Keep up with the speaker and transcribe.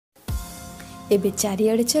एबे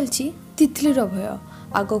चारिआडे चलछि तितलीर भय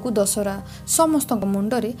आगकू दशहरा समस्त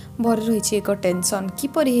मुंडरे भरी रही एक टेंशन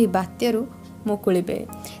किपरि एही बात्यारू मुकुलिबे।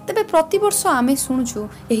 तेबे प्रतिवर्ष आमे शुणुछु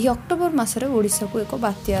एही अक्टोबर मासरे ओडिसा को एक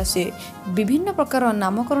बात्या आसे विभिन्न प्रकार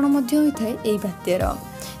नामकरण मध्य होइथाय एही बात्यार।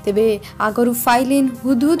 तेबे आगरू फाइलिन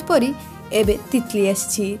हुदहुद परी एबे तितली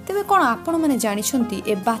आछि। तेबे कोन आपण माने जानि छंती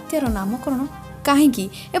ए बात्यार नामकरण काहेकि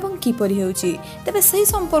एवं किपरि हेउछि तेबे सही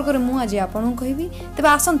संपर्क रे मु आज आपन कहबी। तेबे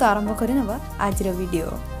आसंत आरंभ करि नबा आज रो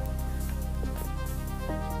वीडियो।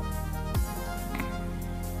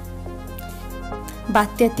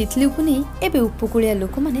 बात्या तितली को नहीं एबे उपकूलिया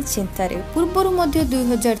लोक माने चिंतारे। पूर्वर मध्य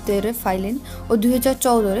 2013 फाइलिन और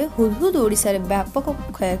 2014 रे हुदहुद ओडिसा रे व्यापक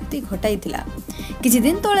क्षयक्षति घटाइथिला। किछि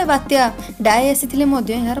दिन तळे बात्या डाय आसीथिले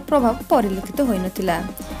मध्य यार प्रभाव परिलक्षित होई नथिला।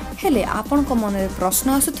 हेले आपन को मन रे प्रश्न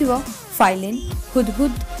आसुथिबो फाइलिन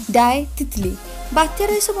हुदहुद डाय तितली बात्या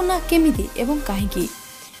रे सब ना केमिति एवं काहेकि।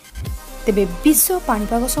 तेबे विश्व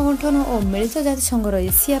पाणीपाग संगठन और मिलित जाति संघर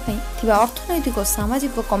एशिया थिबा अर्थनैतिक और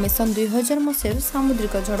सामाजिक कमिशन 2000 मसीह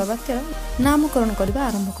सामुद्रिक झड़ बात्यार नामकरण करबा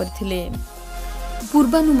आरंभ करथिले।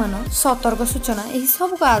 पूर्वानुमान सतर्क सूचना एही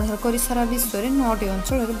सब को आधार करी सारा विश्व रे 9टी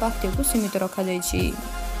अंचल रे बात्या को सीमित रखा जायछि।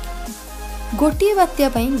 गोटिए बात्या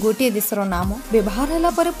पई गोटिए देशर नाम व्यवहार होला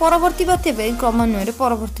परे परवर्ती बात्या पई क्रमान्वय रे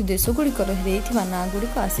परवर्ती देश गुडी कर हेइथिबा ना गुडी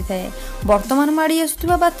को आसी थाए। वर्तमान माडी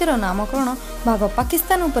आसुथिबा बात्यार नामकरण भाग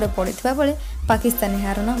पाकिस्तान ऊपर पड़िथिबा बेले पाकिस्तान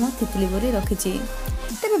यार नाम तितली बोली रखिछि।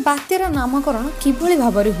 तेबे बात्यार नामकरण किभଳି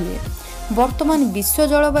भाबरे हुए। वर्तमान विश्व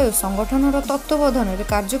जलवायु संगठन तत्वावधान में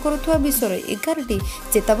कार्य करुवा विश्व 11टी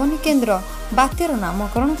चेतावनी केन्द्र बात्यार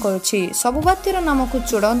नामकरण करुछि। सबु बात्यार नाम को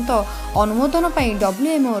चूड़ांत अनुमोदन पर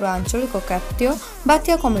WMO आंचलिक खाद्य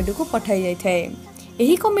बात्या कमिटी को पठाई जाइथाए।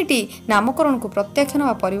 एही कमिटी नामकरण को प्रत्याख्यान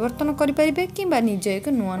वा परिवर्तन करि परिबे किंबा निज एक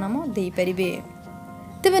नुआ नाम देई परिबे।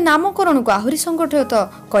 तेबे नामकरण को आहुरी संगठित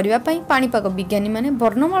करबा पई पाणीपाग विज्ञानी माने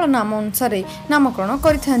वर्णमाला नाम अनुसार नामकरण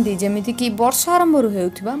करिथांती। जेमिति कि वर्ष आरंभ रु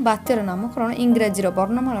हेउथिबा बात्यार नामकरण इंग्रजी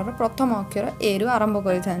वर्णमालार प्रथम अक्षर ए रु आरंभ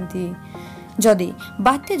करिथांती। जदि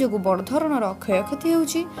बात्या जोगु बड़ धरणर क्षयक्षति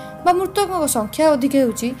हेउछि बा मृतकक संख्या अधिक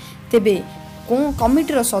हेउछि तेबे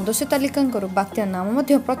कमिटीर सदस्य तालिकांकर बात्या नाम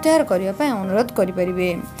मध्य प्रत्याहार करिबा पई अनुरोध करि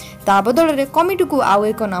परिबे। ता बदल रे कमिटी को आउ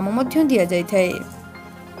एक नाम मध्य दिया जाइथाय।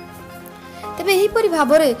 तेबे एही परि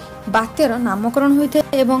भाबरे बात्यार नामकरण होइथे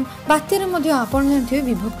एवं बात्यार मध्य आपण जानथिबे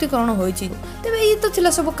विभक्तिकरण होइछि। तेबे एही तो थिला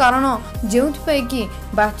सब कारण जेउथि पई कि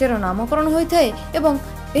बात्यार नामकरण होइथाय एवं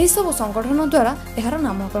एही सब संगठन द्वारा एहार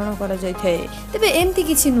नामकरण करा जाइथाय। तेबे एमती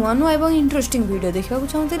किछि नुआ नुआ एवं इंटरेस्टिंग वीडियो देखिबाकू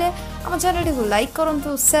चाहंतिले हम चैनल को लाइक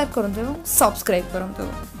करंतु, शेयर करंतु एवं सब्सक्राइब करंतु।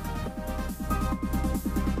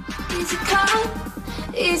 Easy come,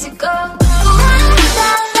 easy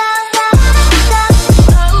go.